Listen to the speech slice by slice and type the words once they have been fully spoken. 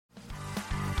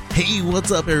Hey,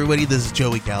 what's up, everybody? This is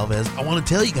Joey Galvez. I want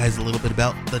to tell you guys a little bit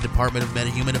about the Department of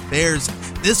Meta-Human Affairs.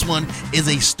 This one is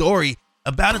a story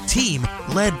about a team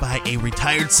led by a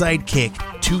retired sidekick,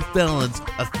 2 felons,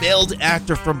 a failed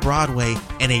actor from Broadway,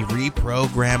 and a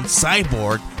reprogrammed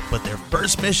cyborg. But their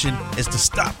first mission is to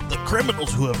stop the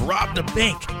criminals who have robbed a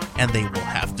bank, and they will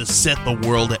have to set the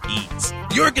world at ease.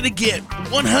 You're going to get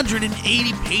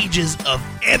 180 pages of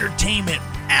entertainment,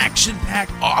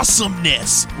 action-packed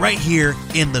awesomeness right here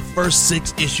in the first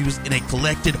 6 issues in a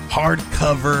collected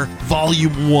hardcover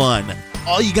volume 1.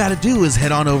 All you got to do is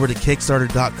head on over to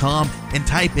Kickstarter.com and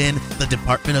type in the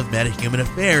Department of Meta-Human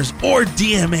Affairs or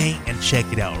DMA and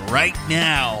check it out right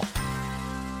now.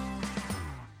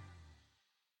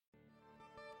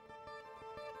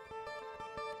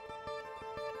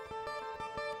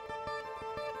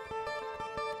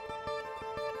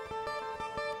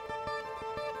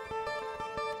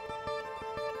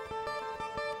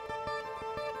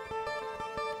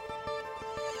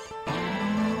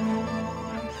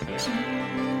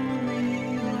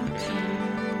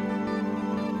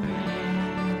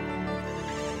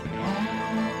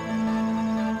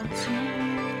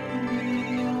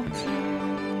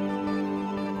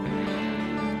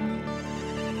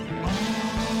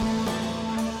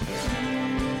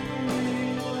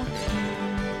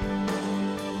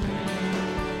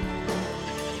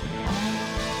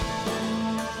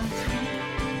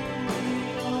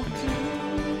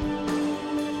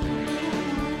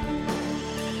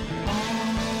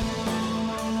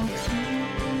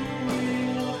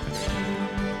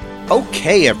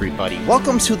 Okay, everybody,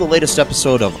 welcome to the latest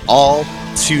episode of All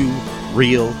Too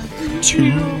Real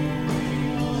 2.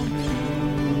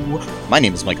 My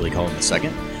name is Michael E. Cullen II,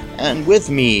 and with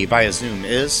me via Zoom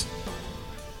is...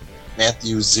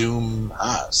 Matthew Zoom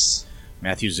Haas.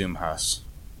 Matthew Zoom Haas.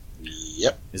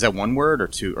 Yep. Is that one word or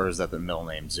two, or is that the middle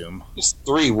name, Zoom? It's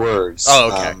 3 words.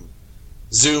 Oh, okay.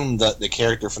 Zoom, the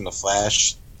character from The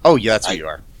Flash. Oh, yeah, that's who you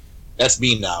are. That's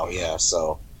me now, yeah,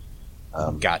 so...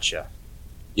 Gotcha.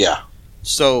 Yeah.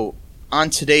 So, on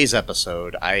today's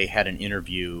episode, I had an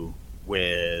interview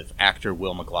with actor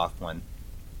Will McLaughlin.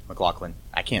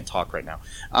 I can't talk right now.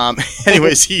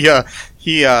 Anyways, he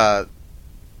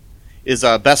is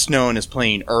best known as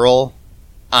playing Earl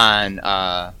on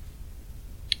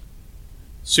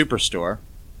Superstore,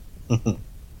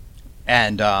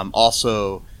 and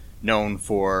also known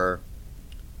for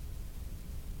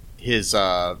his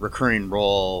recurring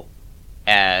role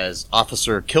as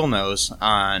Officer Killnose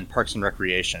on Parks and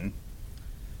Recreation.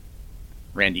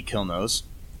 Randy Killnose.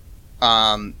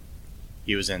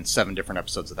 He was in 7 different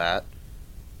episodes of that.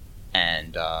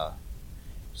 And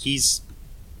he's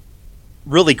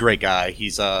really great guy.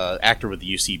 He's an actor with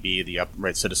the UCB, the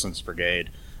Upright Citizens Brigade.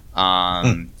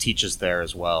 Teaches there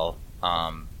as well.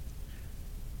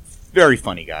 Very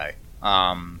funny guy.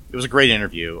 It was a great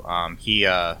interview.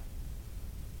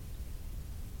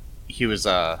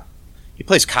 He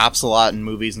plays cops a lot in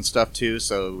movies and stuff too,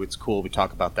 so it's cool we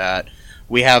talk about that.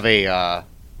 We have a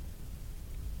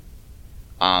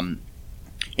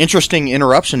interesting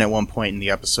interruption at one point in the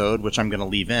episode, which I'm going to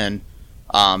leave in,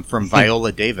 from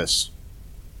Viola Davis.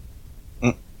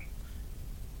 You're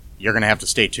going to have to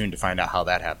stay tuned to find out how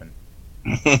that happened.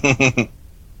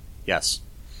 Yes.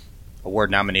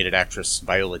 Award-nominated actress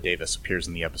Viola Davis appears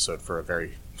in the episode for a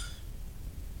very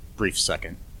brief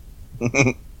second.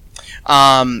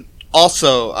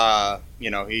 Also,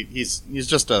 he's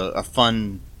just a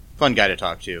fun guy to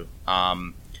talk to.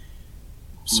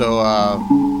 So,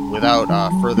 without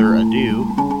further ado,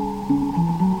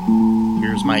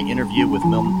 here's my interview with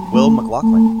Will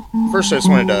McLaughlin. First, I just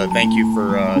wanted to thank you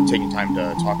for taking time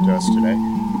to talk to us today.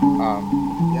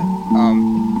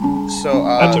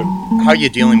 How are you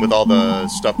dealing with all the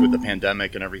stuff with the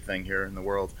pandemic and everything here in the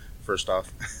world, first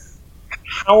off?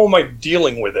 How am I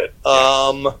dealing with it?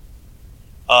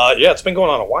 It's been going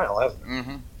on a while, hasn't it?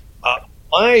 Mm-hmm.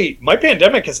 My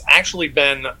pandemic has actually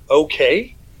been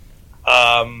okay.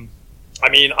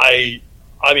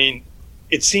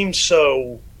 It seems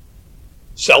so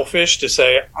selfish to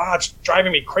say, it's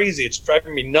driving me crazy, it's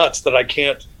driving me nuts that I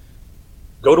can't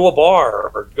go to a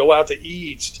bar or go out to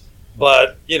eat.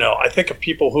 But, I think of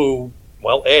people who,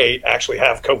 actually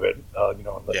have COVID,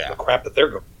 the crap that they're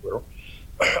going through.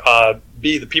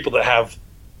 B, the people that have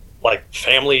like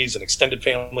families and extended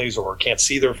families or can't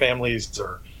see their families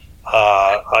or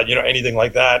anything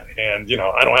like that, and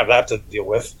I don't have that to deal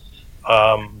with.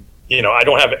 I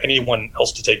don't have anyone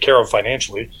else to take care of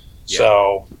financially.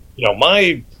 So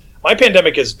my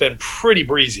pandemic has been pretty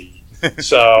breezy.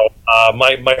 So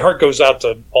my heart goes out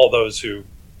to all those who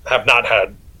have not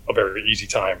had a very easy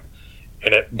time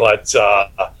in it. But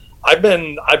I've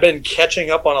been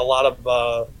catching up on a lot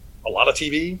of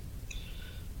TV,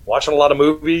 watching a lot of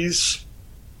movies,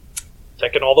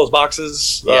 ticking all those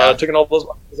boxes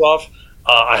off.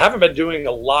 I haven't been doing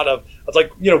a lot of. It's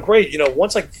like, great.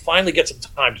 Once I finally get some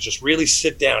time to just really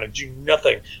sit down and do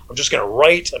nothing, I'm just going to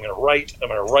write. I'm going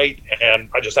to write, and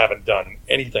I just haven't done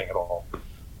anything at all.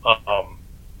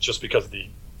 Just because of the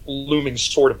looming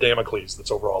sword of Damocles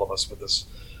that's over all of us with this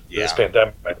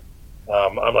pandemic.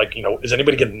 I'm like, is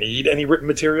anybody going to need any written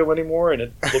material anymore? And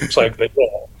it looks like they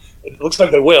will. It looks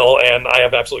like they will, and I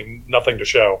have absolutely nothing to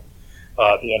show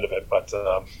at the end of it. But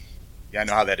yeah, I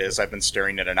know how that is. I've been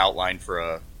staring at an outline for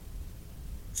a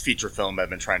feature film I've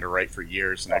been trying to write for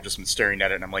years, and I've just been staring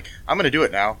at it, and I'm like, I'm going to do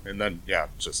it now. And then, it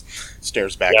just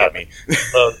stares back at me.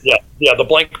 The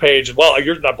blank page. Well,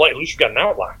 you're not blank. At least you got an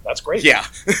outline. That's great. Yeah.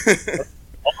 That's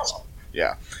awesome.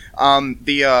 Yeah.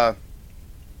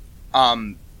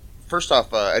 First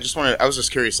off, I was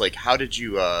just curious, like, how did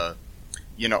you,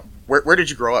 where did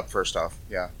you grow up, first off?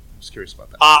 Yeah, I was curious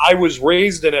about that. I was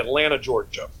raised in Atlanta,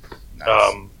 Georgia.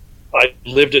 Nice. I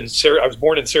lived in I was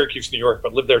born in Syracuse, New York,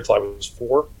 but lived there until I was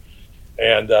 4.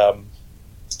 And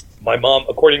my mom,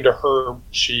 according to her,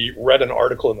 she read an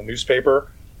article in the newspaper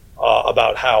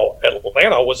about how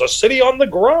Atlanta was a city on the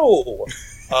grow.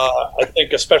 I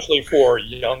think especially for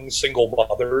young single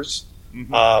mothers.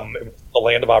 Mm-hmm. It was the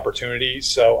land of opportunity.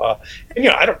 So,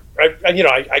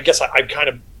 I guess I'm kind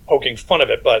of poking fun of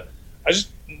it, but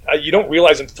you don't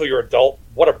realize until you're adult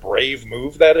what a brave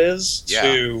move that is.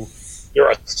 Yeah. You're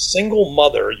a single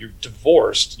mother, you're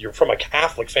divorced, you're from a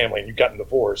Catholic family and you've gotten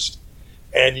divorced,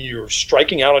 and you're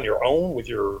striking out on your own with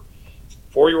your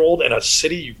 4-year-old in a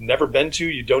city you've never been to,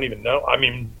 you don't even know. I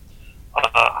mean,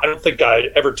 I don't think I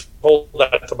ever told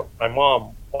that to my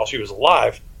mom while she was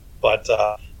alive, but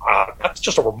that's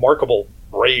just a remarkable,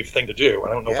 brave thing to do. I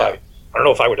don't know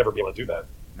if I would ever be able to do that.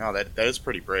 No, that is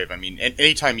pretty brave. I mean,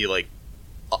 anytime you like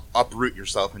uproot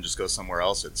yourself and just go somewhere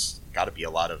else, it's got to be a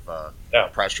lot of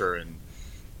pressure and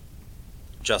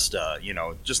just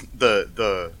just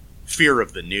the fear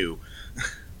of the new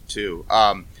too.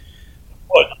 But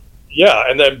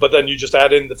then you just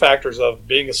add in the factors of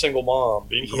being a single mom,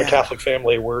 being from a Catholic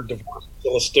family where divorce is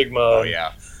still a stigma. Oh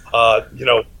yeah.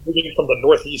 Moving from the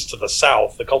Northeast to the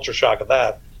South, the culture shock of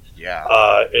that.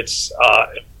 Yeah. It's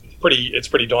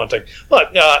pretty daunting.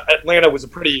 But Atlanta was a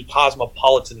pretty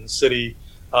cosmopolitan city.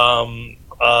 I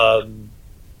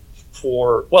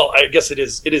guess it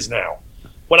is now.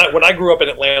 When I grew up in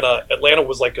Atlanta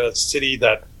was like a city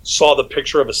that saw the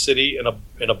picture of a city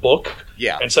in a book,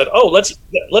 and said, "Oh, let's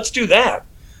do that,"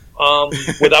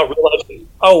 without realizing,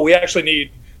 "Oh, we actually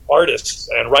need artists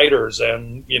and writers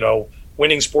and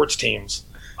winning sports teams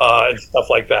and stuff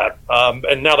like that."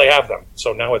 And now they have them,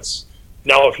 so now it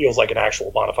feels like an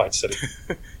actual bona fide city.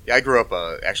 Yeah, I grew up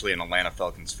actually an Atlanta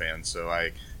Falcons fan, so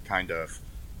I kind of.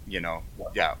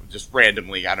 Just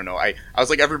randomly, I don't know. I was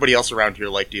like everybody else around here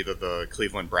liked either the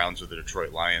Cleveland Browns or the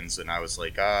Detroit Lions, and I was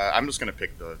like, I'm just going to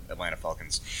pick the Atlanta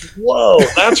Falcons. Whoa,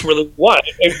 that's really what?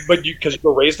 But because you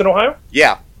were raised in Ohio?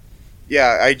 Yeah.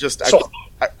 I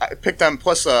picked them.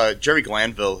 Plus, Jerry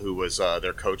Glanville, who was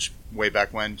their coach way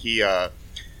back when, he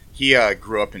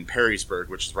grew up in Perrysburg,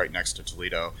 which is right next to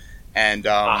Toledo. And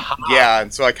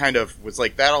and so I kind of was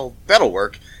like, that'll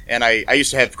work. And I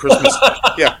used to have Christmas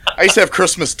I used to have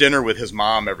Christmas dinner with his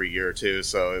mom every year too,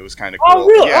 so it was kind of cool. Oh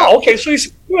really? Yeah. Oh, okay, so you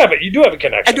do have a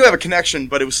connection. I do have a connection,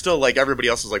 but it was still like everybody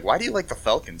else was like, why do you like the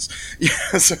Falcons?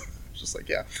 So just like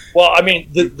Well, I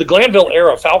mean, the Glanville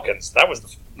era Falcons, that was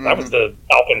the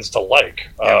Falcons to like.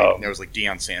 There was like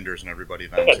Deion Sanders and everybody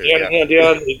then too.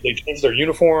 Deion, they changed their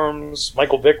uniforms.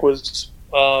 Michael Vick was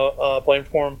playing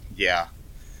for them. Yeah.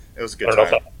 It was a good I don't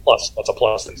know if that's a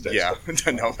plus these days. Yeah,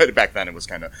 no, but back then it was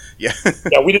kind of we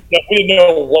didn't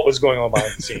know what was going on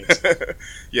behind the scenes.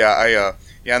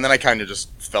 And then I kind of just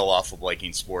fell off of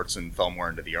liking sports and fell more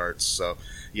into the arts. So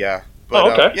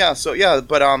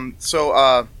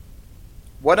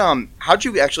how'd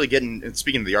you actually get in?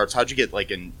 Speaking of the arts, how'd you get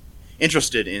like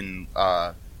interested in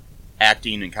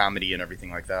acting and comedy and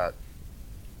everything like that?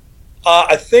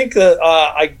 I think that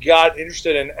I got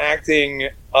interested in acting.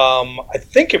 I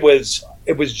think it was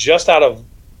just out of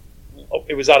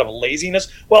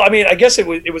laziness. Well, I mean, I guess it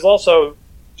was also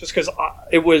just because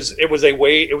it was a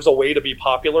way to be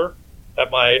popular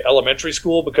at my elementary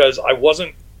school, because I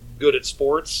wasn't good at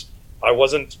sports. I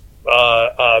wasn't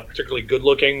particularly good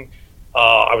looking.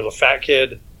 I was a fat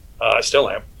kid. I still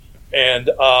am,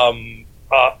 and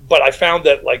but I found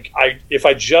that if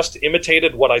I just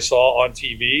imitated what I saw on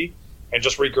TV and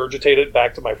just regurgitated it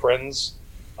back to my friends.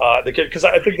 Because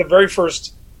I think the very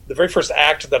first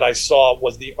act that I saw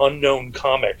was the Unknown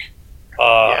Comic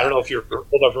I don't know if you're old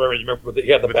enough to remember, but he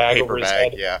had the With bag a over paper his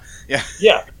bag, head. yeah.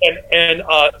 Yeah, and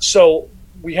so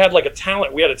we had like a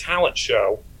talent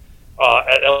show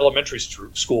at elementary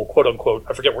school, quote unquote.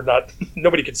 I forget. We're not.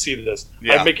 Nobody can see this.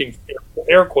 Yeah. I'm making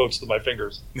air quotes with my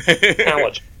fingers.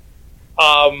 Talent.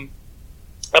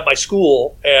 At my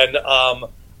school, and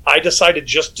I decided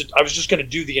I was just going to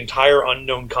do the entire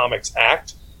Unknown Comics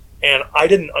act, and I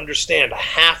didn't understand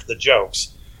half the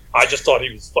jokes. I just thought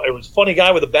it was a funny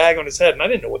guy with a bag on his head, and I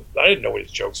didn't know what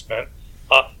his jokes meant.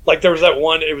 Like there was that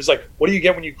one. It was like, what do you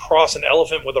get when you cross an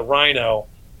elephant with a rhino?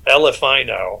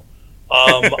 Elephino.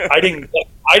 I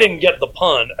didn't get the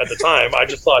pun at the time. I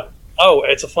just thought, oh,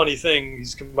 it's a funny thing.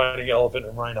 He's combining elephant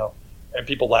and rhino, and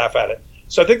people laugh at it.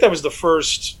 So I think that was the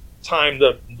first time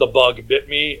the bug bit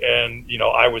me, and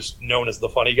I was known as the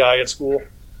funny guy at school.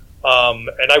 And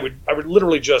I would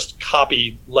literally just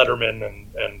copy Letterman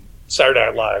and Saturday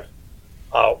Night Live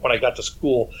when I got to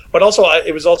school. But also,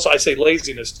 it was also, I say,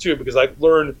 laziness too, because I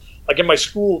learned, like in my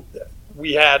school,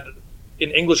 we had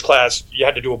in English class, you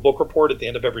had to do a book report at the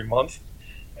end of every month,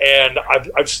 and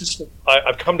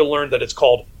I've come to learn that it's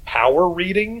called power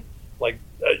reading. Like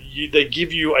they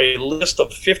give you a list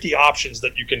of 50 options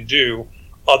that you can do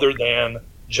other than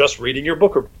just reading your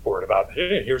book report about,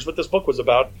 hey, here's what this book was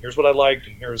about, and here's what I liked,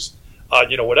 and here's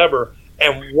whatever.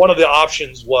 And one of the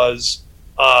options was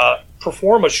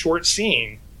perform a short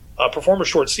scene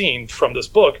from this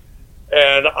book.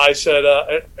 And I said,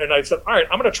 all right,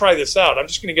 I'm going to try this out. I'm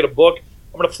just going to get a book.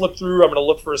 I'm going to flip through. I'm going to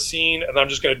look for a scene, and I'm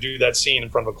just going to do that scene in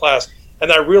front of a class.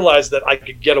 And I realized that I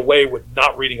could get away with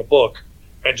not reading a book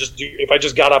and if I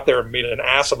just got up there and made an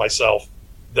ass of myself,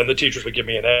 then the teachers would give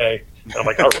me an A. And I'm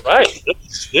like, all right,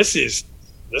 this is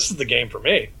the game for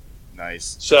me.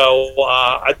 Nice. So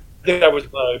I think that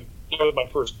was my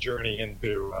first journey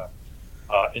into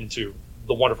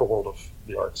the wonderful world of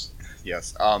the arts.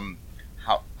 Yes.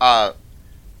 I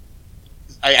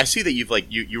see that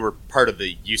you were part of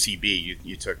the UCB.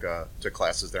 You took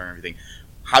classes there and everything.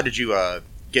 How did you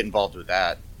get involved with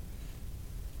that?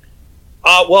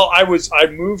 Well, I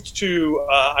went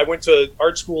to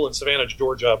art school in Savannah,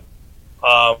 Georgia,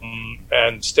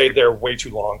 and stayed there way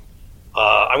too long.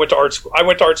 I went to art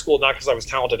school not because I was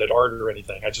talented at art or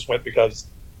anything. I just went because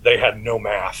they had no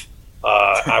math.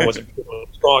 I wasn't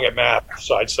strong at math,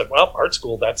 so I said, well, art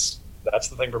school, that's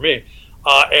the thing for me.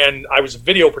 And I was a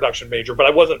video production major, but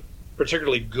I wasn't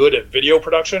particularly good at video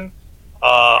production.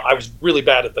 I was really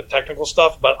bad at the technical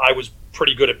stuff, but I was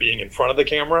pretty good at being in front of the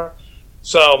camera.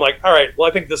 So I'm like, all right, well,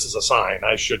 I think this is a sign.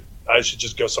 I should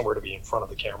just go somewhere to be in front of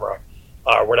the camera,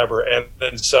 or whatever. And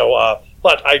then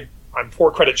but I'm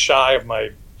 4 credits shy of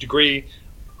my degree.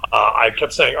 I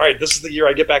kept saying, all right, this is the year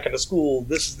I get back into school.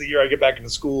 This is the year I get back into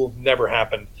school. Never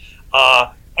happened.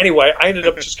 Anyway, I ended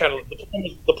up just kind of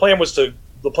the plan was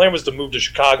to move to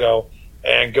Chicago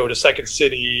and go to Second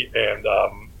City and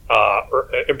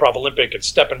Improv Olympic and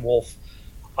Steppenwolf.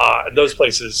 And those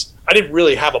places, I didn't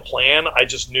really have a plan. I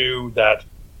just knew that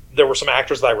there were some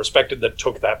actors that I respected that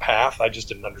took that path. I just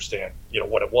didn't understand,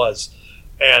 what it was.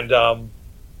 And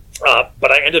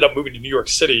but I ended up moving to New York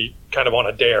City kind of on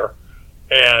a dare.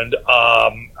 And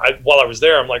while I was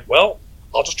there, I'm like, well,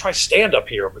 I'll just try stand-up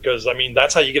here because,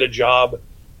 that's how you get a job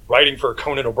writing for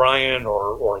Conan O'Brien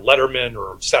or Letterman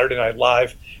or Saturday Night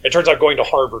Live. It turns out going to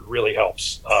Harvard really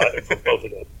helps for both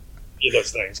of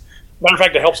those things. Matter of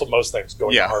fact, it helps with most things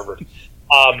going to Harvard.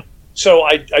 So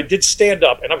I did stand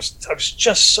up, and I was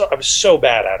so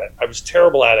bad at it. I was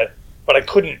terrible at it, but I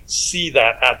couldn't see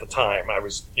that at the time. I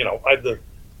was, I had the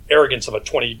arrogance of a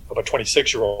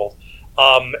 26-year-old,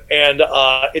 and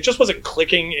it just wasn't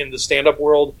clicking in the stand up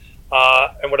world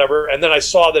and whatever. And then I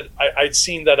saw that I'd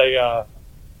seen that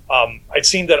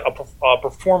a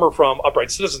performer from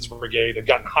Upright Citizens Brigade had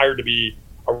gotten hired to be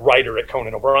a writer at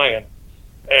Conan O'Brien.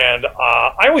 And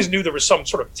I always knew there was some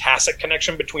sort of tacit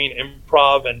connection between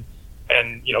improv and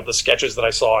the sketches that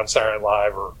I saw on Saturday Night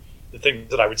Live or the things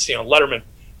that I would see on Letterman,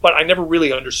 but I never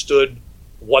really understood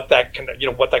what that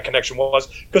connection was,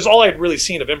 because all I had really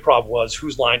seen of improv was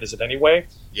Whose Line Is It Anyway?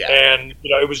 Yeah. And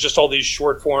it was just all these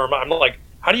short form. I'm like,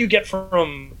 how do you get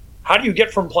from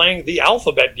playing the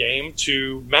alphabet game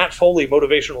to Matt Foley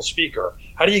motivational speaker?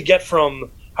 How do you get from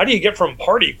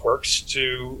party quirks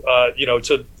to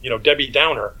Debbie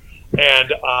Downer?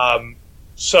 And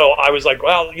so I was like,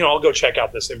 well, I'll go check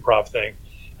out this improv thing.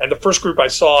 And the first group I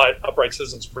saw at Upright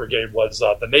Citizens Brigade was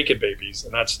the Naked Babies,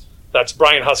 and that's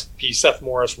Brian Husky, Seth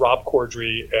Morris, Rob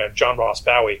Corddry, and John Ross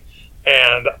Bowie.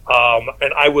 And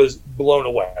I was blown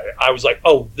away. I was like,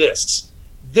 oh, this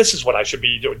is what I should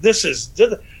be doing. This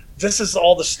is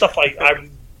all the stuff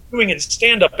I'm doing in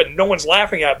stand up and no one's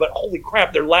laughing at. But holy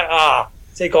crap, they're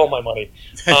Take all my money.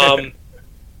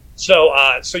 So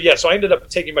I ended up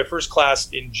taking my first class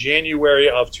in January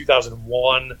of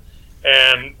 2001,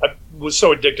 and I was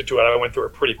so addicted to it, I went through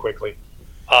it pretty quickly,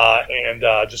 and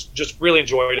just really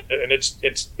enjoyed it. And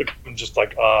it's become just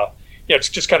like it's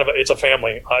just kind of it's a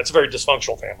family. It's a very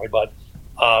dysfunctional family, but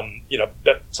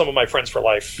that some of my friends for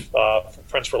life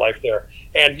there,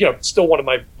 and still one of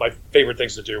my favorite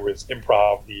things to do is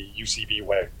improv the UCB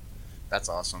way. That's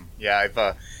awesome. Yeah,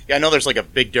 I know there's like a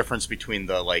big difference between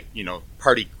the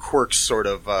party quirks sort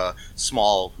of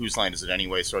small whose line is it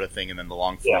anyway sort of thing, and then the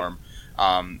long form.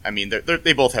 Yeah. I mean,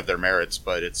 they both have their merits,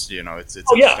 but it's. Oh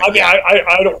yeah, I mean,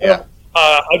 I don't. Yeah.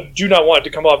 I do not want it to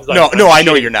come off as like, no, I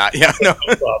know you're not. Yeah, no.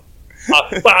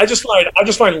 But I just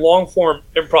find long form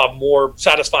improv more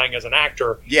satisfying as an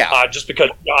actor. Yeah. Just because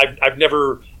I've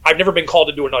never been called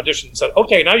into an audition and said,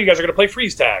 okay, now you guys are going to play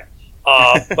freeze tag.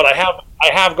 But I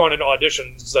have gone into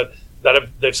auditions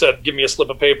they've said, give me a slip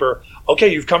of paper. Okay,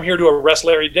 you've come here to arrest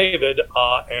Larry David,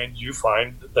 and you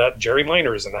find that Jerry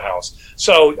Minor is in the house.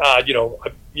 So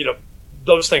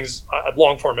those things,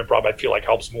 long form improv, I feel like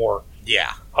helps more.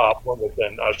 Yeah. More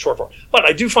than short form. But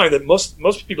I do find that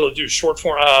most people that do short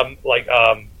form,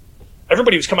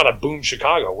 everybody who's come out of Boom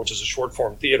Chicago, which is a short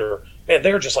form theater, man,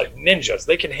 they're just like ninjas.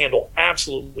 They can handle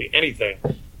absolutely anything.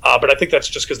 But I think that's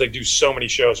just because they do so many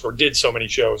shows or did so many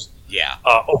shows. Yeah.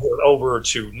 Over and over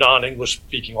to non-English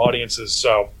speaking audiences.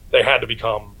 So they had to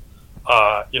become,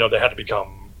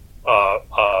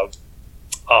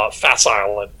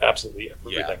 facile at absolutely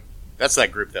everything. Yeah. That's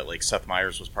that group that like Seth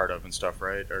Meyers was part of and stuff,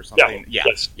 right, or something. Yeah,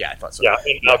 yes. Yeah, I thought so. Yeah,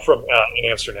 from in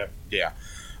Amsterdam. Yeah.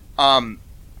 I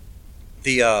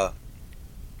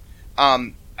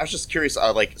was just curious.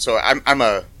 So I'm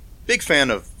a big fan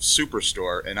of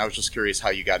Superstore, and I was just curious how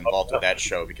you got involved with that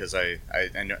show, because I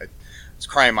know I was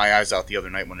crying my eyes out the other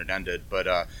night when it ended, but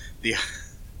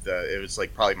it was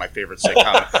like probably my favorite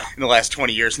sitcom in the last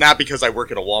 20 years. Not because I work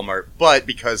at a Walmart, but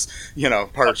because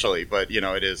partially. But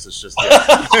it is. It's just. Yeah.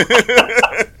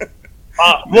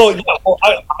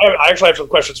 I actually have some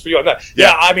questions for you on that.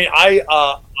 Yeah, I mean,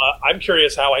 I'm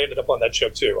curious how I ended up on that show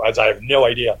too, as I have no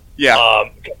idea. Yeah.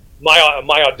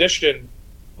 My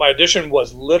audition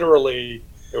was literally,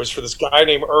 it was for this guy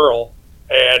named Earl,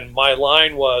 and my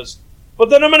line was, "But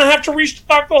then I'm going to have to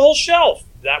restock the whole shelf."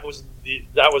 That was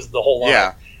the whole line.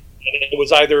 Yeah. And it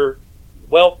was either,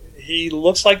 well, he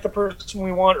looks like the person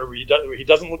we want, or he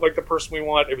doesn't look like the person we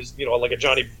want. It was like a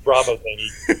Johnny Bravo thing.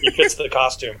 He fits the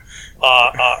costume,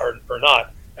 or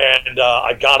not. And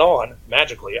I got on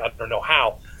magically. I don't know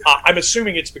how. I'm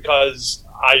assuming it's because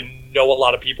I know a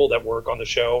lot of people that work on the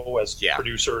show as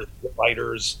producers,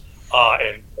 writers,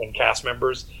 and cast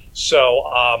members. So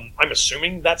I'm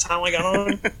assuming that's how I got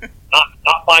on.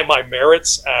 not by my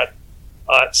merits at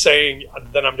saying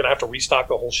that I'm going to have to restock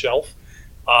the whole shelf,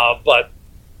 but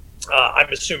I'm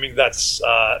assuming that's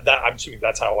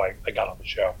how I got on the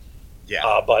show.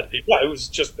 Yeah. But it was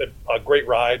just a great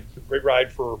ride. Great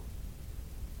ride for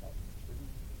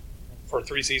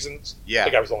 3 seasons. Yeah. I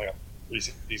think I was only on 3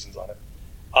 seasons on it.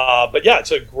 But yeah,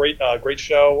 it's a great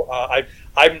show.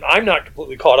 I'm not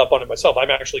completely caught up on it myself.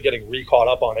 I'm actually getting re-caught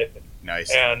up on it.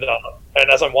 Nice. And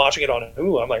as I'm watching it on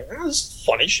Hulu, I'm like, oh, this is a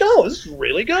funny show. This is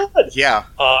really good. Yeah.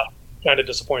 Kind of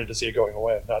disappointed to see it going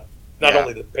away. Not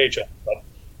only the paycheck, but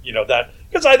that,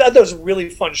 because I thought that was a really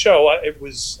fun show. It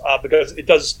was because it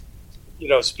does,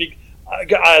 speak.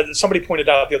 Somebody pointed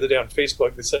out the other day on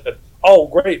Facebook. They said, "Oh,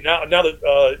 great! Now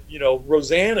that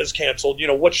Roseanne is canceled,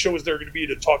 what show is there going to be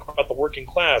to talk about the working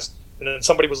class?" And then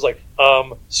somebody was like,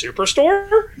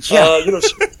 "Superstore? Yeah.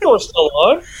 Superstore's still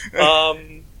on."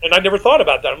 And I never thought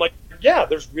about that. I'm like, yeah,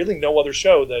 there's really no other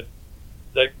show that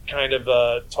kind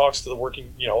of talks to the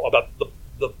working, about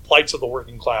the plights of the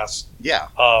working class. Yeah.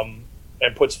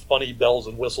 And puts funny bells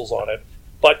and whistles on it,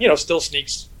 but still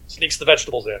sneaks the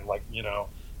vegetables in, like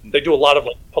they do a lot of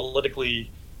like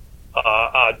politically,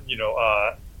 I'm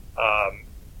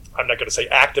not going to say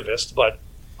activist, but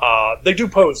they do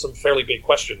pose some fairly big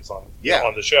questions on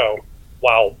the show,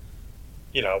 while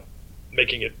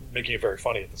making it very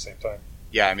funny at the same time.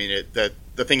 Yeah, I mean, the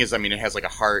thing is, I mean, it has like a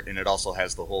heart, and it also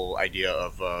has the whole idea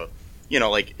of,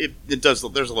 like it does.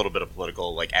 There's a little bit of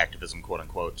political like activism, quote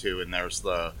unquote, too, and there's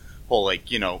the whole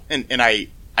like and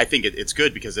I think it's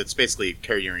good because it's basically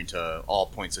catering to all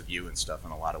points of view and stuff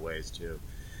in a lot of ways too.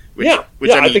 Which I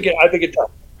mean, I think it does.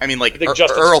 I mean, like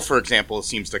Earl, for example,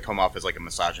 seems to come off as like a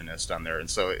misogynist on there, and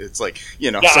so it's like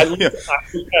because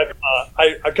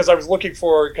I was looking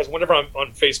for, because whenever I'm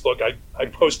on Facebook, I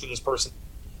post to this person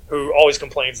who always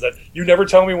complains that you never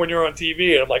tell me when you're on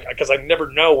TV, and I'm like, because I never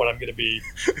know when I'm going to be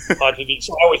on TV,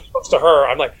 so I always post to her.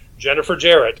 I'm like, Jennifer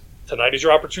Jarrett, tonight is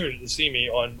your opportunity to see me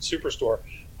on Superstore.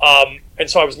 And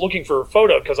so I was looking for a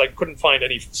photo because I couldn't find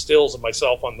any stills of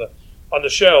myself on the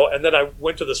show. And then I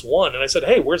went to this one and I said,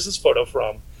 hey, where's this photo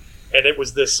from? And it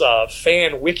was this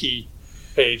fan wiki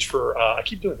page for, I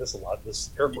keep doing this a lot, this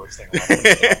airports thing a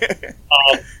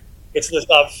lot. It's this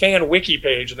fan wiki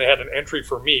page, and they had an entry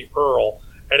for me, Earl.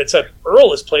 And it said,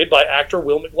 Earl is played by actor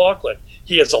Will McLaughlin.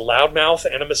 He is a loudmouth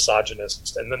and a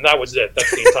misogynist. And then that was it.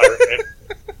 That's the entire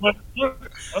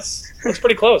that's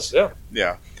pretty close, yeah.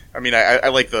 Yeah. I mean, I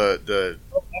like the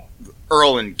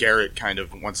Earl and Garrett kind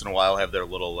of once in a while have their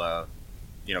little,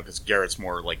 because Garrett's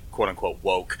more like quote unquote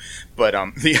woke, but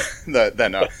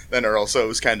than Earl, so it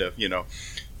was kind of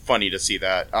funny to see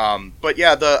that. But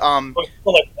yeah,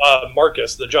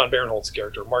 Marcus, the John Barinholtz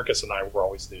character, Marcus and I were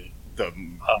always the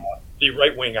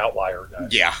right wing outlier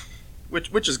guys. Yeah.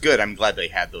 Which is good. I'm glad they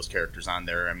had those characters on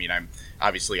there. I mean, I'm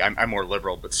more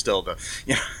liberal, but still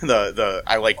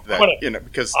I like that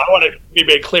because I want to be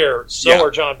made clear. So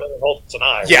are John Barinholtz and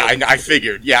I. Yeah, I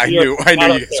figured. Yeah, I knew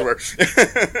you guys were.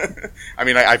 I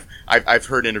mean, I've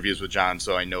heard interviews with John,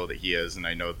 so I know that he is, and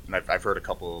I've heard a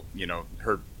couple.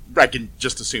 I can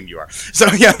just assume you are. So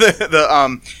yeah,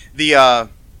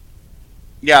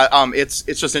 it's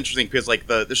just interesting because like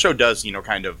the show does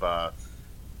kind of.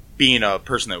 Being a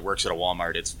person that works at a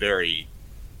Walmart, it's very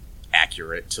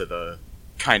accurate to the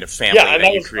kind of family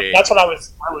that you create. That's what I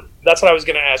was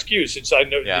going to ask you, since I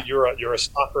know that you're a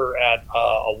stalker at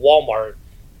a Walmart.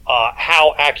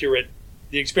 How accurate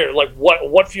the experience? Like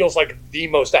what feels like the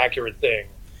most accurate thing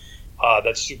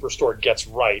that Superstore gets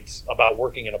right about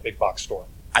working in a big box store?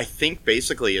 I think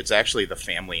basically it's actually the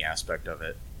family aspect of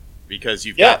it, because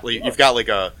you've got like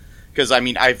a because I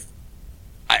mean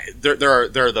there are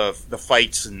the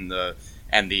fights and the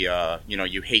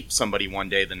you hate somebody one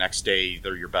day, the next day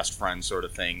they're your best friend sort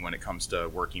of thing when it comes to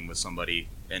working with somebody.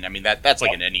 And I mean that's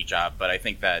like in any job, but I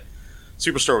think that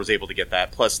Superstore was able to get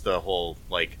that, plus the whole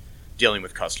like dealing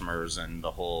with customers and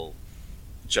the whole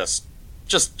just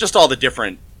all the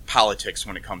different politics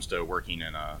when it comes to working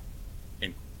in a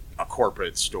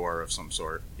corporate store of some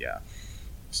sort. Yeah.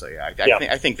 So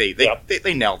I think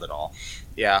they nailed it all.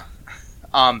 Yeah.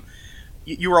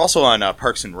 You were also on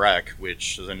Parks and Rec,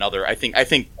 which is another. I think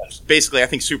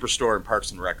Superstore and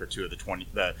Parks and Rec are two of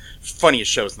the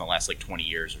funniest shows in the last like 20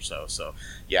 years or so. So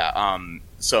yeah. I've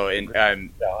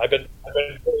been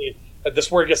really,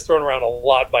 this word gets thrown around a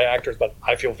lot by actors, but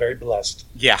I feel very blessed.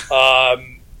 Yeah.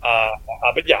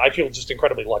 But yeah, I feel just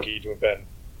incredibly lucky to have been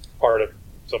part of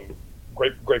some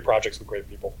great projects with great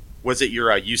people. Was it your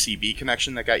UCB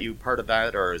connection that got you part of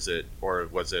that, or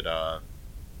was it?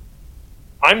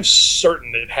 I'm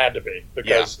certain it had to be,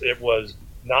 because it was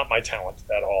not my talent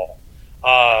at all.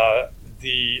 I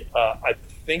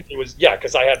think it was,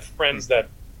 because I had friends that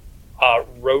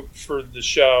wrote for the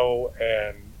show,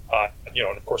 and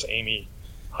and of course Amy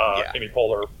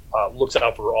Poehler looks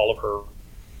out for all of her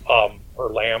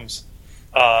lambs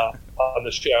on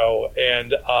the show,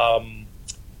 and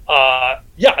I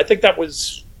think that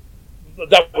was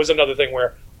another thing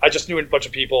where I just knew a bunch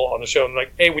of people on the show, and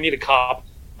like, hey, we need a cop.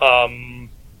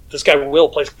 This guy Will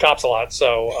plays cops a lot,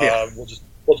 so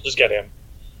we'll just get him.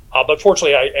 But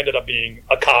fortunately, I ended up being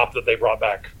a cop that they brought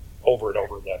back over and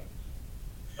over again.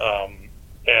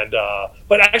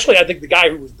 But actually, I think the guy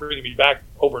who was bringing me back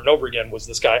over and over again was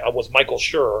Michael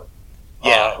Schur,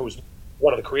 who was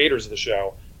one of the creators of the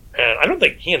show. And I don't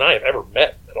think he and I have ever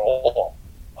met at all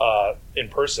in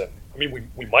person. I mean,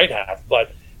 we might have,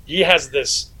 but he has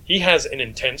an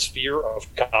intense fear of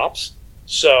cops.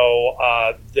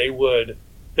 So they would,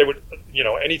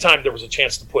 anytime there was a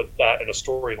chance to put that in a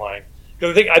storyline.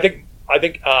 Because I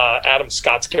think Adam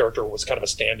Scott's character was kind of a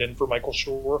stand-in for Michael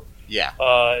Schur. Yeah.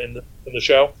 In the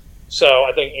show. So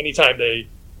I think anytime they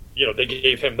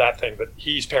gave him that thing, that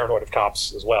he's paranoid of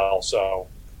cops as well. So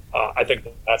I think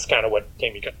that's kind of what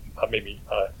kept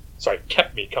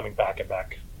me coming back and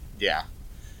back. Yeah.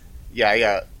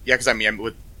 Because I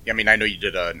know you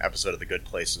did an episode of The Good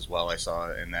Place as well. I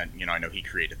saw, and then I know he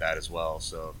created that as well.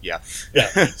 So yeah.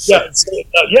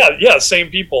 Same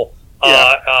people.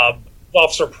 Yeah.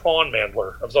 Officer Prawn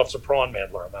Mandler. I was Officer Prawn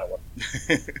Mandler on that one.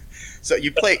 So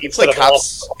you play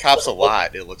cops a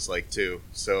lot. It looks like too.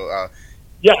 So.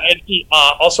 And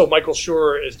also Michael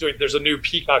Schur is doing. There's a new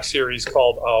Peacock series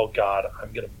called. Oh God,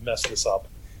 I'm gonna mess this up.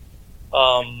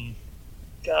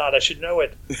 God, I should know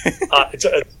it. It's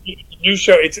a new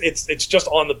show. It's just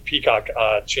on the Peacock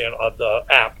channel, the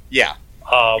app. Yeah.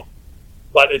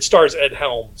 But it stars Ed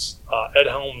Helms. Ed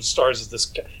Helms stars as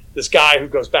this guy who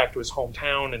goes back to his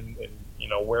hometown and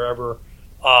wherever.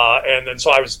 And then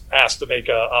so I was asked to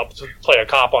to play a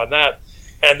cop on that.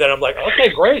 And then I'm like, okay,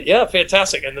 great, yeah,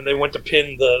 fantastic. And then they went to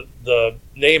pin the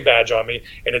name badge on me,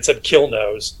 and it said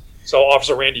Killnose. So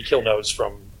Officer Randy Killnose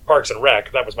from Parks and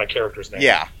Rec, that was my character's name.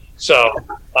 Yeah. So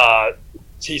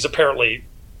he's apparently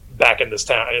back in this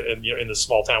town, in this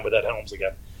small town with Ed Helms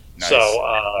again. Nice. So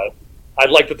I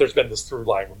like that there's been this through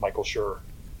line with Michael Schur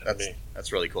and me.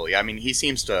 That's really cool. Yeah, I mean, he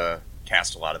seems to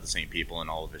cast a lot of the same people in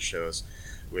all of his shows,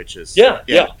 which is yeah,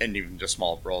 and even just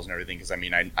small roles and everything. Because I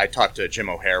mean, I talked to Jim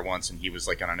O'Hare once, and he was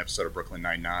like on an episode of Brooklyn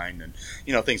Nine-Nine, and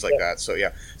things like that. So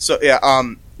yeah,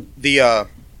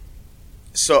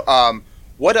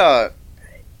 what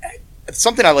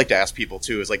something I like to ask people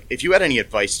too is like, if you had any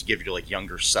advice to give your like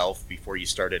younger self before you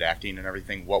started acting and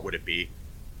everything, what would it be?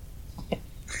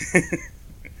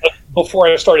 Before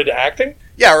I started acting?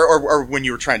 Yeah, or when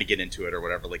you were trying to get into it or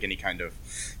whatever, like any kind of,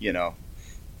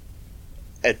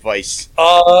 advice.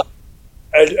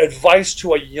 Advice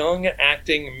to a young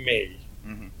acting me.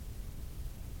 Mm-hmm.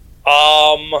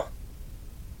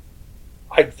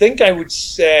 I think I would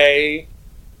say,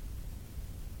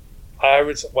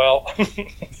 well,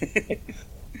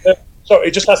 so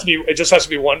it just has to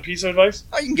be one piece of advice.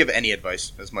 Oh, you can give any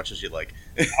advice as much as you like.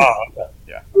 Okay.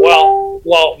 Yeah.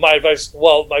 Well, my advice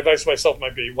to myself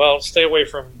might be, stay away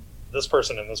from this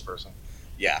person and this person.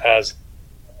 Yeah. As,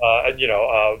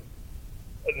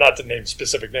 not to name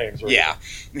specific names. Right? Yeah.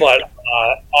 but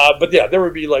yeah, there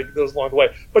would be like those along the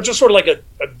way. But just sort of like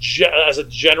as a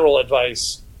general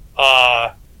advice,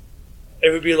 it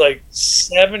would be like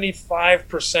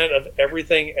 75% of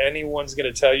everything anyone's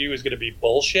going to tell you is going to be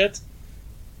bullshit.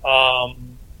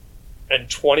 And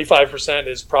 25%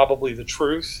 is probably the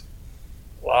truth.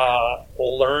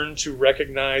 Learn to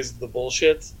recognize the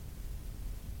bullshit.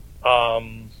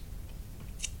 And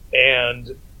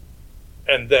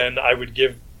then I would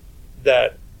give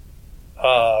that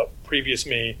previous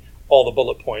me all the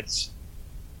bullet points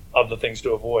of the things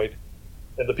to avoid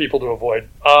and the people to avoid.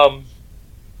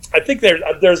 I think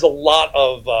there's a lot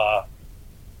of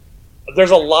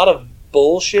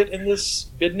bullshit in this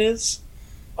business,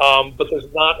 but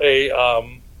there's not a.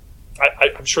 I'm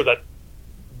sure that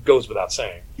goes without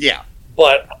saying. Yeah,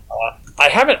 but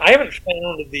I've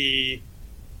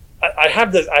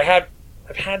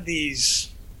had these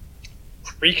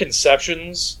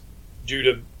preconceptions due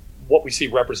to what we see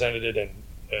represented in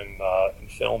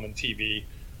film and TV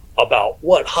about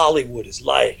what Hollywood is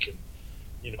like, and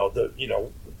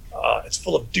it's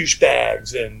full of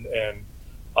douchebags and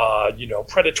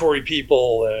predatory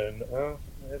people, and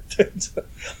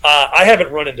I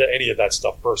haven't run into any of that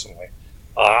stuff personally.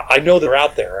 I know they're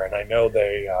out there, and I know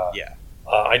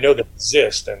I know they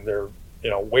exist, and they're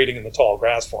waiting in the tall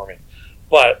grass for me.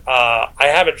 But I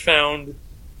haven't found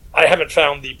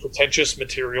the pretentious,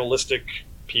 materialistic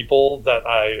people that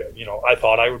I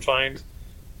thought I would find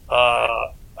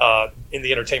in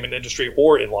the entertainment industry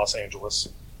or in Los Angeles.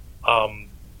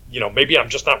 Maybe I'm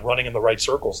just not running in the right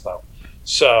circles though.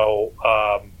 So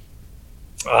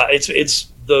it's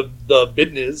the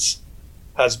business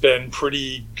has been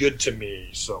pretty good to me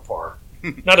so far.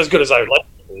 Not as good as I would like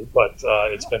it to be, but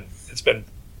it's been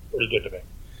pretty good to me.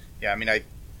 Yeah,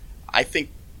 I think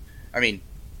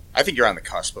you're on the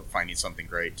cusp of finding something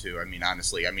great too. I mean,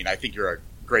 honestly, I think you're a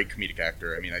great comedic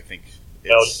actor. I think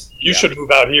you should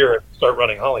move out here and start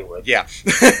running Hollywood. Yeah.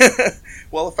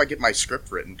 Well, if I get my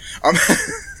script written,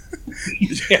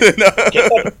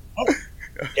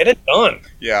 Get it done.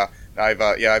 Yeah, I'm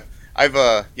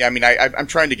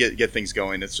trying to get things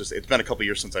going. It's been a couple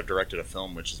years since I've directed a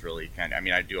film, which is really kind of.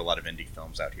 I do a lot of indie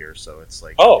films out here, so it's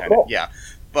like cool. Yeah,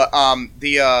 but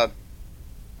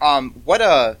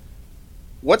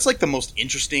what's like the most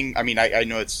interesting? I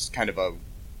know it's kind of a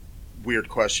weird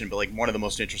question, but like one of the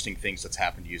most interesting things that's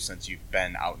happened to you since you've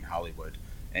been out in Hollywood.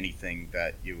 Anything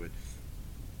that you would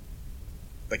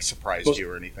like surprised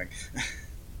you or anything?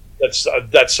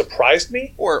 That surprised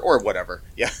me, or whatever.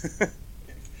 Yeah.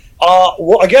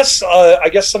 Well, I guess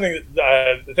something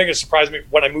the thing that surprised me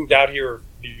when I moved out here,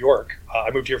 New York. I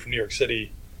moved here from New York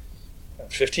City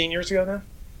 15 years ago now.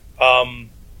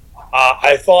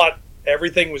 I thought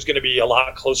everything was going to be a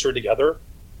lot closer together.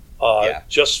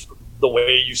 Just the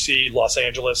way you see Los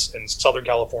Angeles and Southern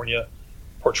California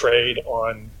portrayed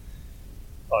on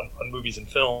movies and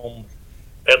film,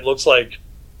 it looks like,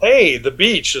 hey, the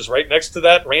beach is right next to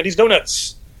that Randy's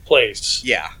Donuts place.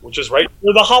 Yeah. Which is right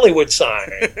near the Hollywood sign.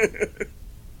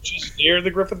 Which is near the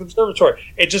Griffith Observatory.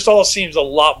 It just all seems a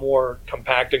lot more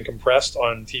compact and compressed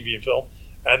on TV and film.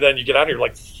 And then you get out here,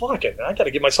 like, fuck it, I got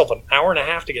to give myself an hour and a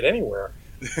half to get anywhere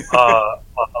around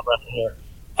here.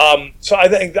 So I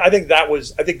think that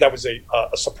was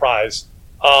a surprise.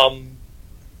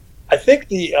 I think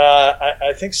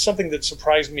I think something that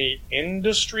surprised me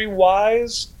industry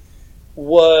wise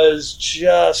was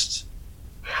just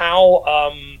how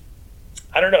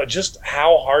I don't know, just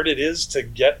how hard it is to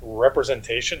get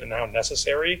representation and how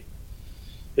necessary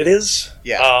it is.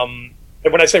 Yeah.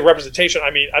 And when I say representation,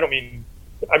 I mean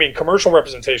commercial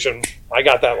representation. I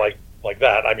got that like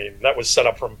that. I mean, that was set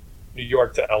up from New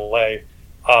York to LA.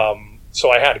 So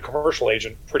I had a commercial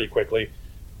agent pretty quickly.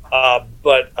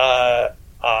 But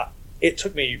it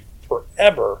took me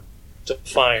forever to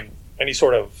find any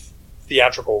sort of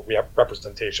theatrical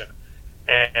representation.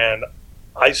 And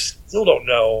I still don't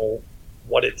know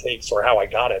what it takes or how I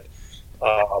got it.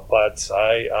 But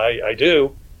I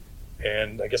do.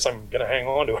 And I guess I'm going to hang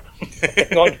on to it.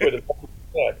 Hang on to it as long as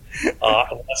I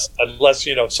can. Unless,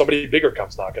 somebody bigger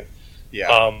comes knocking. Yeah.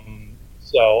 I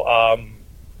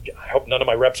hope none of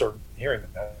my reps are hearing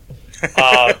that.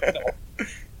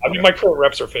 I mean, my current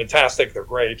reps are fantastic. They're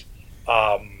great.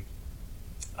 I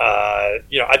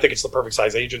think it's the perfect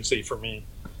size agency for me,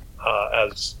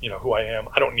 as who I am.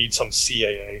 I don't need some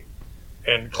CAA,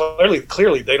 and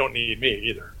clearly they don't need me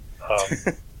either. I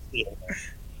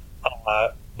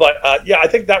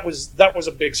think that was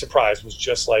a big surprise. Was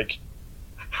just like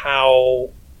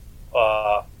how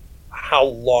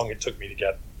long it took me to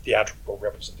get theatrical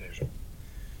representation.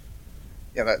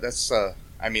 Yeah, that's.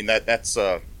 I mean, that's.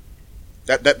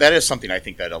 That is something I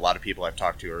think that a lot of people I've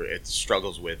talked to it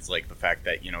struggles with, like the fact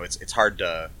that it's hard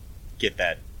to get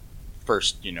that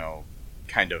first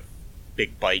kind of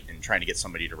big bite in trying to get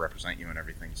somebody to represent you and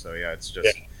everything. So yeah, it's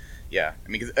just yeah. I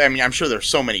mean I'm sure there's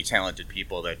so many talented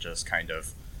people that just kind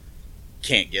of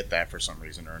can't get that for some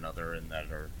reason or another, and that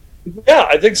are. Yeah,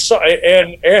 I think so.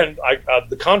 And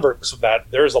the converse of that,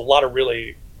 there's a lot of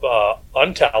really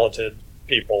untalented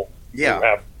people who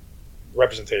have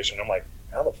representation. I'm like,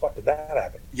 how the fuck did that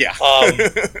happen? Yeah.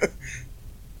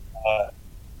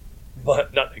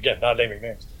 But not naming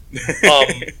names.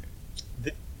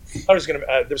 I was gonna.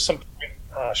 There's some point.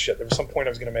 There was some point I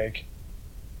was gonna make,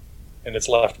 and it's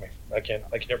left me. I can't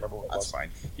remember what it was. That's fine.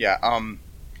 Yeah.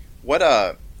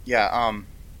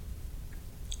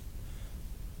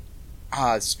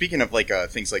 Speaking of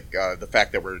things like the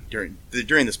fact that we're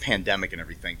during this pandemic and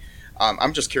everything,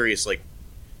 I'm just curious. Like,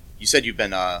 you said you've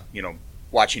been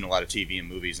watching a lot of TV and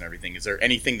movies and everything. Is there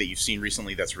anything that you've seen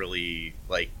recently that's really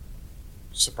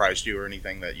surprised you, or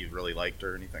anything that you really liked,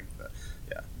 or anything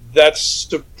that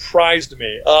surprised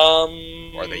me,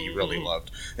 or that you really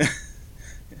loved?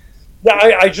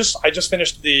 Yeah, I just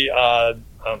finished the.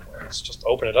 Let's just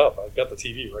open it up. I've got the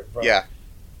TV right in front. Yeah,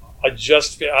 I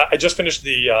just finished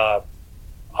the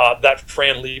that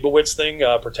Fran Lebowitz thing,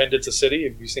 Pretend It's a City.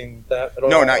 Have you seen that at all?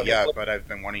 No, not yet, but I've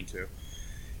been wanting to.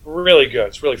 Really good.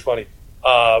 It's really funny.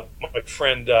 My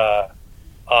friend,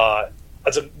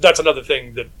 that's another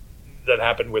thing that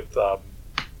happened with.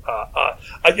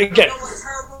 Again,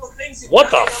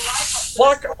 what the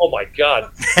fuck? Oh my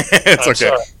god! It's okay.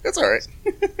 Sorry. It's all right.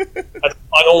 That's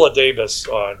Viola Davis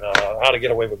on How to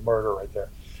Get Away with Murder, right there.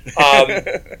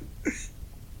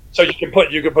 So you can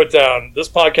put down this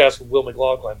podcast with Will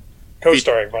McLaughlin,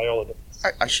 co-starring Viola Davis.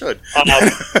 I should.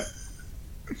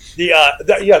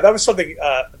 That was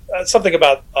something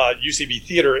about UCB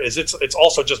Theater. Is it's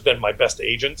also just been my best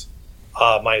agent,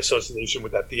 my association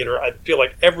with that theater. I feel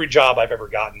like every job I've ever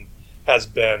gotten has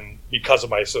been because of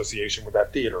my association with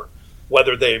that theater.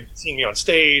 Whether they've seen me on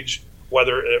stage,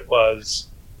 whether it was,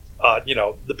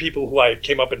 the people who I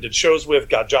came up and did shows with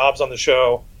got jobs on the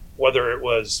show, whether it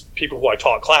was people who I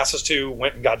taught classes to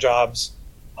went and got jobs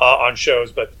on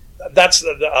shows. But that's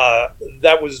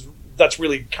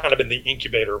really kind of been the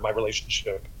incubator of my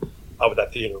relationship with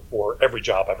that theater for every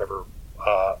job I've ever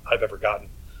gotten.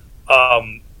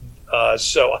 But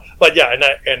yeah, and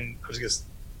I was just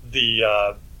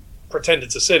the Pretend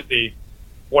It's a City.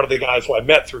 One of the guys who I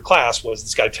met through class was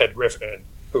this guy Ted Griffin,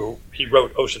 who he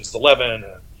wrote Ocean's 11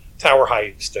 and Tower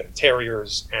Heist and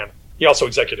Terriers, and he also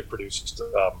executive produced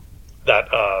that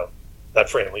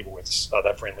Fran Lebowitz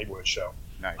show.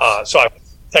 Nice. So I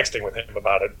was texting with him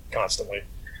about it constantly.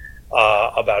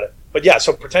 About it, but yeah.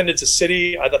 So Pretend It's a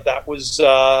City. I thought that was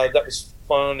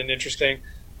fun and interesting.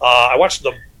 I watched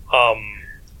the.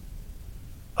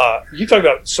 You talk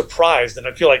about surprised, and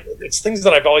I feel like it's things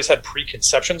that I've always had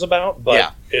preconceptions about,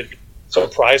 but it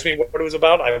surprised me what it was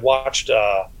about. I watched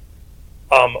The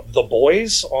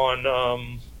Boys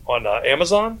on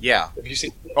Amazon. Yeah. Have you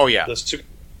seen? Oh yeah. The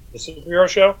superhero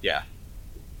show. Yeah.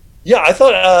 Yeah, I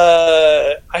thought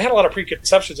I had a lot of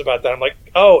preconceptions about that. I'm like,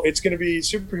 oh, it's going to be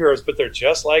superheroes, but they're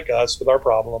just like us with our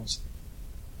problems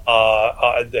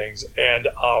and things. And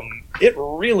it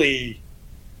really,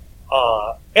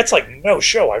 it's like no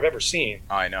show I've ever seen.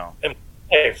 I know. And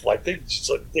like they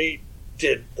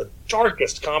did the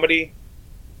darkest comedy,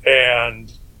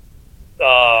 and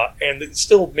it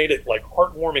still made it like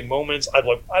heartwarming moments. I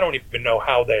don't even know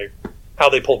how they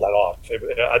pulled that off.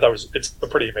 I thought it's a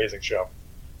pretty amazing show.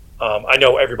 I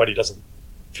know everybody doesn't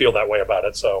feel that way about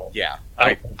it, so yeah,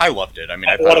 I loved it. I mean,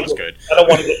 I thought it was good. I don't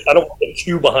want to get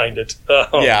too behind it.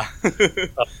 Yeah.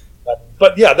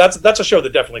 But yeah, that's a show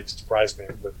that definitely surprised me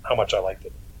with how much I liked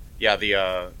it. Yeah,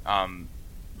 the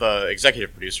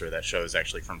executive producer of that show is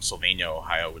actually from Sylvania,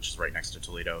 Ohio, which is right next to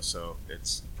Toledo. So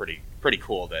it's pretty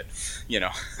cool that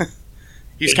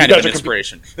he's kind of an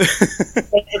inspiration.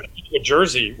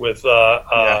 Jersey with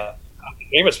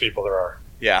famous people there are.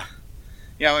 Yeah,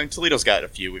 I mean, Toledo's got a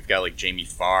few. We've got like Jamie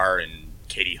Farr and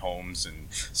Katie Holmes and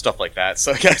stuff like that.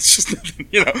 So yeah, it's just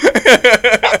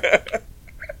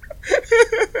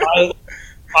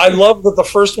I love that the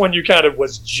first one you counted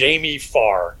was Jamie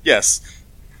Farr. Yes.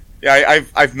 Yeah,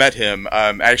 I've met him.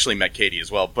 I actually met Katie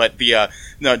as well. But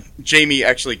Jamie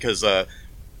actually, because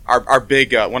our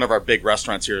big one of our big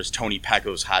restaurants here is Tony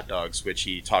Paco's Hot Dogs, which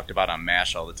he talked about on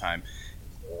MASH all the time.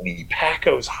 Tony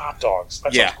Paco's Hot Dogs.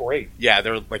 That sounds great. Yeah,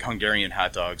 they're like Hungarian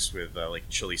hot dogs with like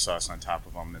chili sauce on top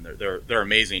of them, and they're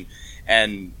amazing.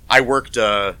 And I worked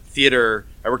theater.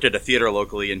 I worked at a theater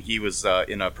locally, and he was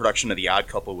in a production of The Odd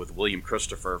Couple with William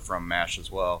Christopher from MASH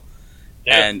as well.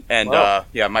 Yeah. And wow.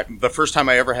 The first time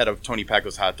I ever had a Tony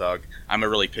Paco's hot dog, I'm a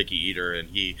really picky eater, and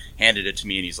he handed it to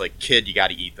me, and he's like, "Kid, you got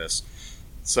to eat this."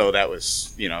 So that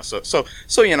was,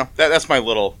 that's my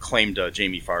little claim to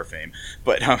Jamie Farr fame.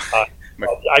 But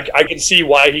I can see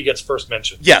why he gets first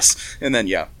mentioned. Yes, and then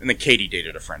Katie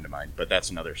dated a friend of mine, but that's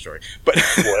another story. But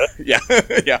what?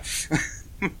 yeah.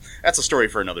 That's a story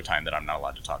for another time that I'm not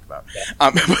allowed to talk about.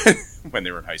 Yeah. When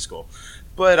they were in high school.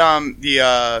 But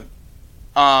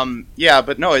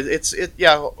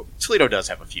Toledo does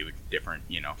have a few different,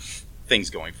 things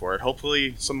going for it.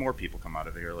 Hopefully some more people come out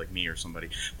of here like me or somebody.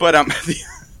 But I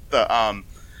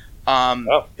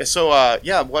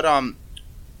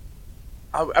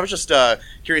was just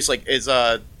curious, like, is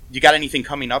you got anything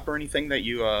coming up or anything that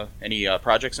you any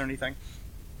projects or anything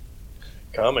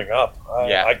coming up?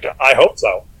 Yeah, I hope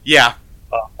so. Yeah.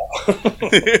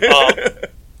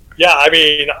 Yeah, I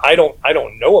mean, I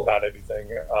don't know about anything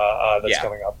that's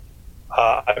coming up.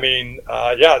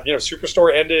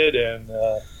 Superstore ended, and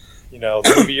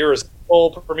the movie year is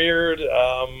full premiered.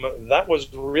 That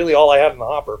was really all I had in the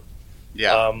hopper.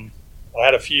 Yeah. I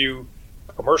had a few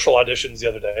commercial auditions the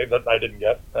other day that I didn't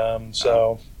get.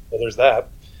 So there's that.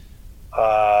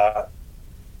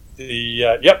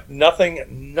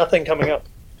 Nothing coming up.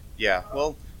 Yeah.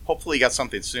 Well, hopefully you got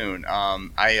something soon.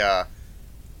 I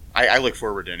look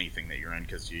forward to anything that you're in,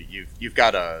 because you've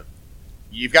got a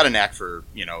knack for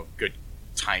good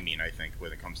timing, I think,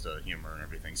 when it comes to humor and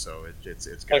everything. So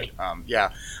it's good.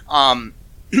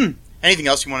 Anything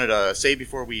else you wanted to say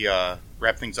before we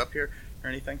wrap things up here, or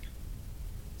anything?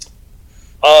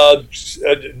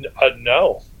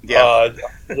 No. Yeah.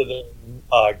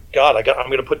 God, I'm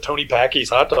going to put Tony Packey's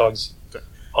hot dogs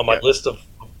on my list of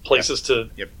places to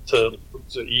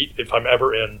eat if I'm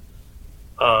ever in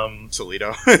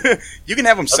Toledo. You can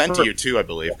have them sent to you too, I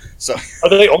believe. So are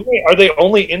they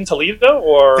only in Toledo,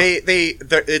 or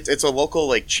it's a local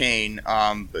like chain?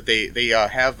 But they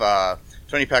have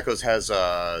Tony Paco's has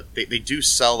they do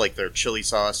sell like their chili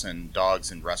sauce and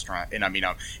dogs in restaurant and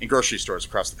in grocery stores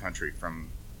across the country from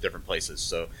different places.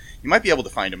 So you might be able to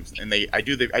find them, and I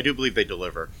do believe they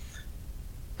deliver.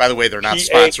 By the way, they're not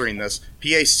sponsoring this.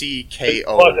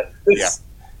 Packo. Yeah.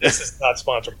 This is not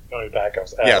sponsored by Tony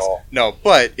Paco's at all. No,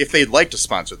 but if they'd like to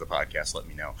sponsor the podcast, let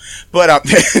me know. But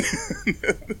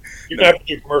you can have to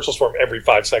do commercials for them every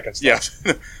 5 seconds. Yes.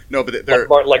 No, but they're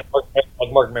like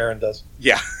Mark Maron does.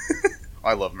 Yeah.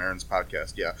 I love Maron's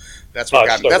podcast. Yeah. That's what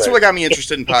got me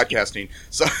interested in podcasting.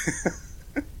 So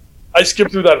I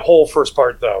skipped through that whole first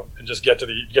part though and just get to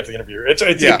the interview.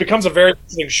 It becomes a very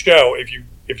interesting show if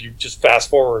you just fast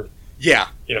forward. Yeah.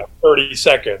 30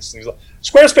 seconds. And he's like,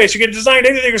 Squarespace, you can design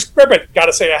anything with Scribbit. Got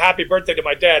to say a happy birthday to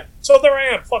my dad. So there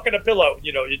I am, fucking a pillow.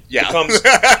 It becomes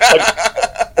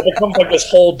like this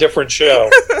whole different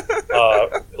show,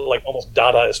 like almost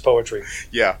Dadaist poetry.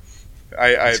 Yeah,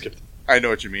 I know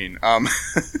what you mean.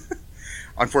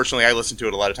 Unfortunately, I listen to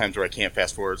it a lot of times where I can't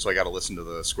fast forward, so I got to listen to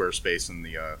the Squarespace and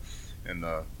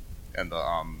the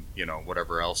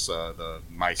whatever else,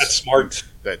 That's smart.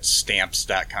 That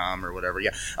stamps.com or whatever.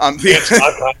 Yeah.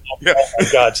 Stamps.com. Yeah. Oh my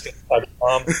God,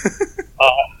 stamps.com.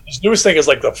 This newest thing is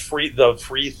like the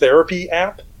free therapy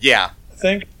app. Yeah. I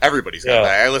think everybody's got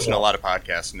that. I listen to a lot of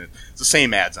podcasts, and it's the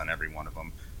same ads on every one of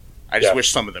them. I just Yeah.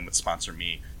 wish some of them would sponsor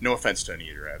me. No offense to any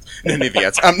of your ads. Any of the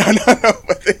ads. No.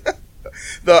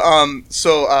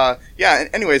 But yeah.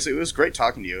 Anyways, it was great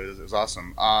talking to you. It was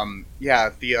awesome.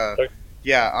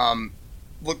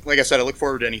 Look, like I said, I look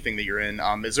forward to anything that you're in.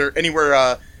 Is there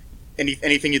anywhere,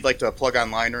 anything you'd like to plug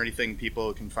online or anything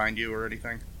people can find you or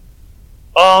anything?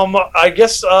 I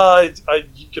guess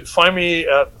you can find me.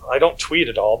 I don't tweet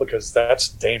at all because that's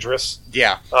dangerous.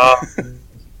 Yeah.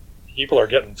 People are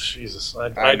getting Jesus.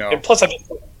 I know. And plus,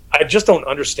 I just don't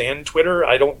understand Twitter.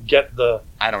 I don't get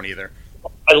I don't either.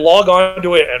 I log on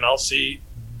to it and I'll see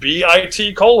bit://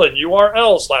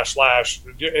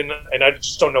 and I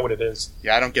just don't know what it is.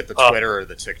 Yeah, I don't get the Twitter or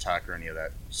the TikTok or any of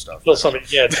that stuff. Still something.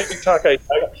 Yeah, TikTok.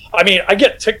 I mean, I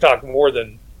get TikTok more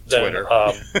than Twitter.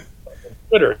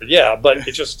 Twitter. Yeah, but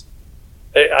it's just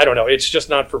I don't know. It's just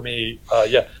not for me.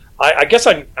 Yeah, I guess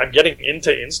I'm getting into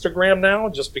Instagram now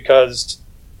just because.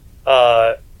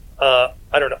 I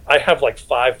don't know. I have like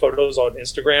 5 photos on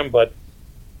Instagram, but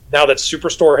now that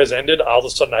Superstore has ended, all of a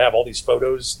sudden I have all these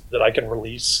photos that I can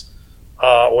release,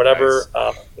 whatever.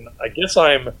 Nice. I guess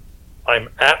I'm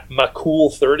at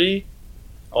Macool30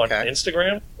 on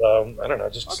Instagram. I don't know,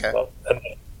 just MACOULE.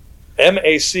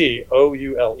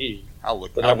 I'll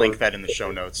link that in the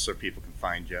show notes so people can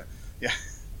find you. Yeah.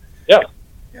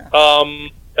 Yeah.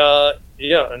 I'm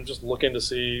just looking to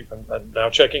see. I'm now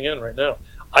checking in right now.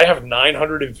 I have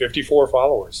 954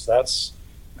 followers. That's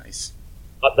nice.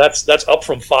 That's up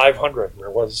from 500 where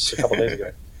it was a couple days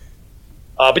ago.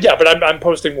 But I'm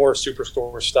posting more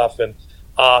Superstore stuff and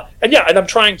I'm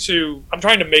trying to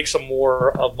make some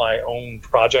more of my own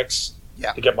projects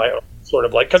to get my own sort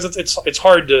of because it's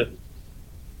hard to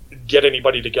get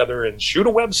anybody together and shoot a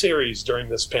web series during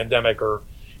this pandemic or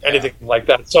anything like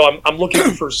that. So I'm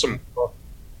looking for some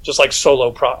just like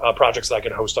solo projects that I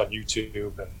can host on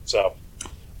YouTube, and so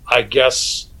I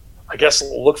guess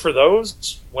look for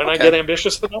those when I get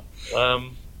ambitious enough. I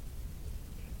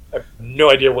have no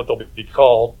idea what they'll be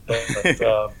called,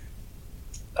 but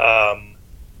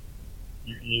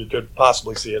you could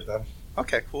possibly see it then.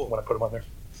 Okay, cool. When I put them on there.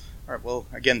 All right. Well,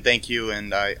 again, thank you,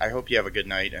 and I hope you have a good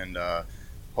night, and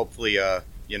hopefully,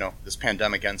 this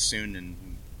pandemic ends soon and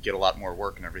get a lot more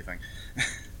work and everything.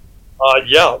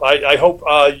 I hope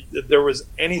there was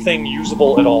anything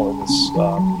usable at all in this.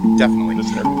 Definitely.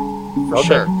 This interview. For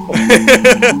sure. All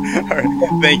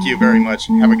right. Thank you very much.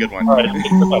 Have a good one. All right. Thank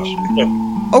you so much.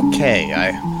 Yeah. Okay.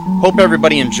 I hope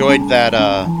everybody enjoyed that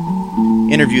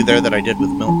interview there that I did with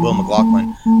Will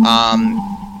McLaughlin.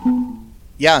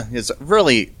 He's a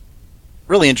really,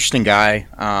 really interesting guy.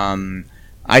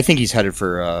 I think he's headed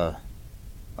for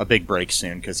a big break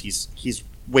soon because he's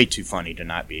way too funny to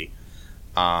not be.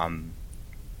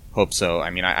 Hope so.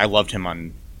 I mean, I loved him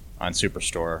on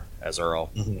Superstore as Earl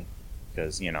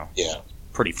because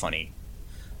pretty funny,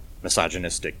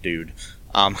 misogynistic dude.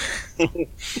 I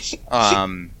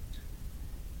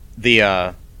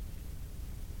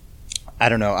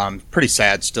don't know. I'm pretty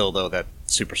sad still though that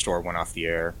Superstore went off the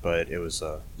air, but it was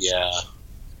a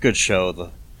good show.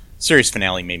 The series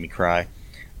finale made me cry.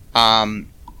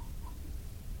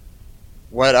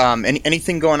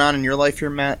 Anything going on in your life here,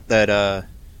 Matt, that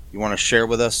you want to share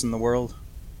with us in the world?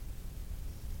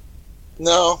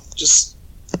 No, just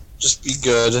be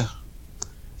good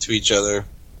to each other.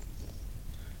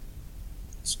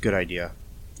 It's a good idea,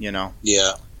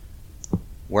 Yeah.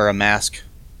 Wear a mask.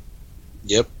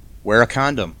 Yep. Wear a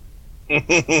condom.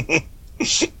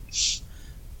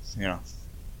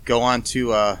 Go on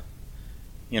to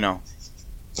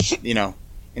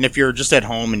and if you're just at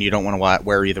home and you don't want to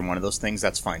wear either one of those things,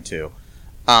 that's fine too.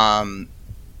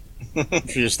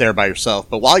 If you're just there by yourself.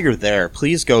 But while you're there,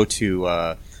 please go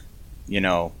to,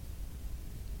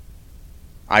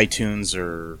 iTunes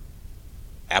or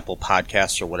Apple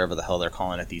Podcasts or whatever the hell they're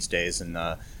calling it these days, and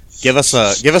give us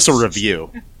a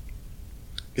review.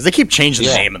 Because they keep changing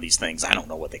the name of these things. I don't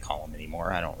know what they call them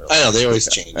anymore. I know they always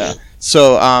change it.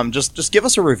 So just give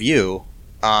us a review.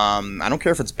 I don't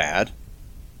care if it's bad.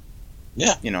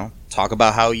 Yeah. Talk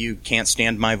about how you can't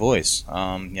stand my voice.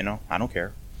 I don't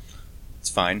care. It's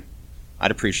fine.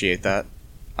 I'd appreciate that.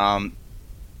 I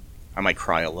might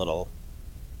cry a little.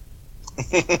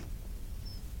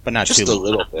 But not just too a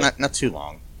little bit. Not too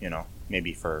long,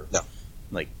 maybe for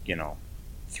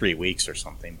 3 weeks or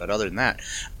something. But other than that,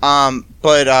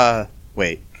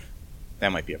 wait,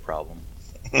 that might be a problem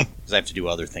because I have to do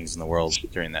other things in the world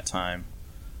during that time.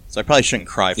 So I probably shouldn't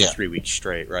cry for 3 weeks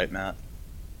straight, right, Matt?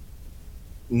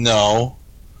 No,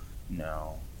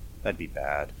 that'd be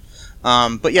bad.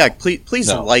 But yeah, please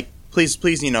like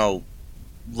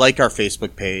our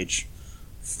Facebook page,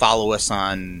 follow us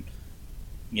on,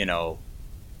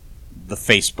 the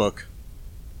Facebook,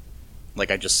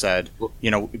 like I just said. Well,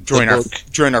 Join our book.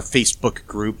 Facebook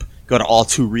group. Go to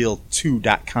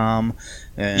all2real2.com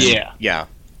and Yeah.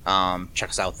 check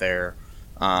us out there.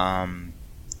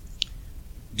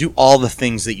 Do all the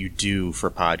things that you do for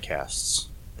podcasts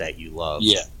that you love,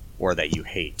 Yeah. or that you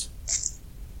hate,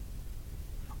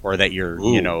 or that you're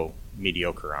Ooh.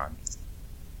 mediocre on.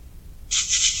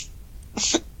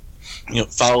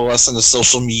 Follow us on the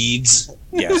social meds.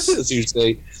 Yes. As you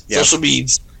say. Yeah. Social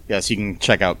meds. Yes, you can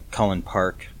check out Cullen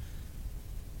Park,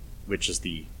 which is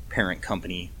the parent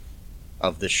company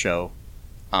of this show.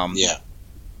 Yeah.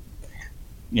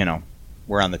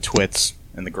 We're on the Twits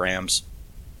and the Grams.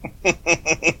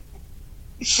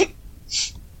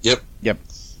 Yep. Yep.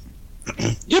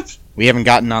 Yep. We haven't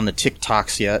gotten on the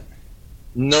TikToks yet.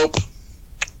 Nope.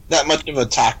 Not much of a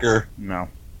talker. No.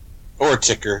 Or a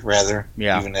ticker, rather.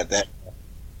 Yeah. Even at that.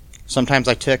 Sometimes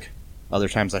I tick, other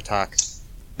times I talk.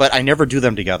 But I never do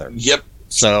them together. Yep.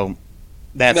 So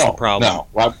that's no, the problem. No.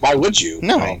 Why would you?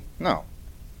 No, I mean, no.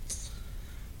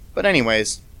 But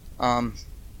anyways,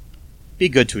 be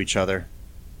good to each other.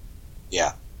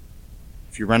 yeah.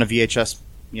 If you run a VHS,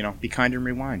 be kind and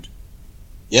rewind.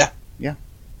 Yeah. Yeah.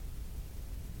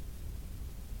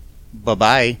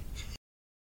 Bye-bye.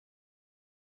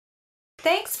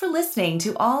 Thanks for listening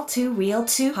to All Too Real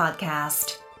 2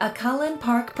 podcast, a Cullen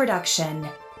Park production.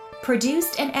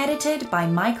 Produced and edited by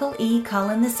Michael E.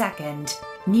 Cullen II.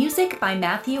 Music by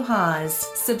Matthew Hawes.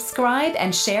 Subscribe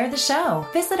and share the show.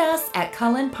 Visit us at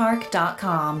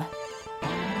cullenpark.com.